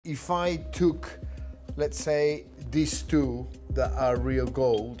If I took, let's say, these two that are real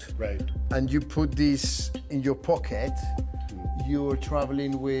gold, right, and you put this in your pocket, you're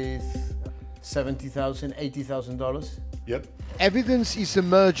traveling with $70,000, $80,000. Yep. Evidence is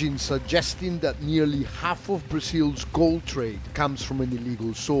emerging suggesting that nearly half of Brazil's gold trade comes from an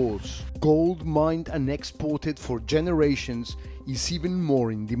illegal source. Gold mined and exported for generations is even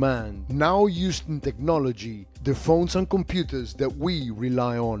more in demand. Now used in technology, the phones and computers that we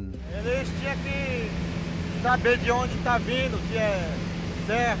rely on. Eles tinham que saber de onde está vindo, se é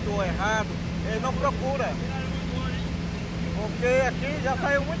certo ou errado. Ele não procura. Porque aqui já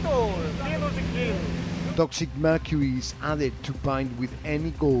saiu muito quilos e quilos. Toxic mercury is added to bind with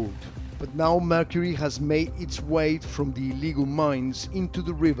any gold. But now mercury has made its way from the illegal mines into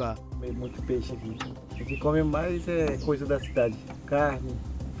the river. Muito peixe aqui. O que come mais é coisa da cidade. Carne,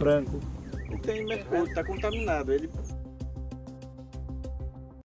 frango. Não tem mercúrio, está contaminado. Ele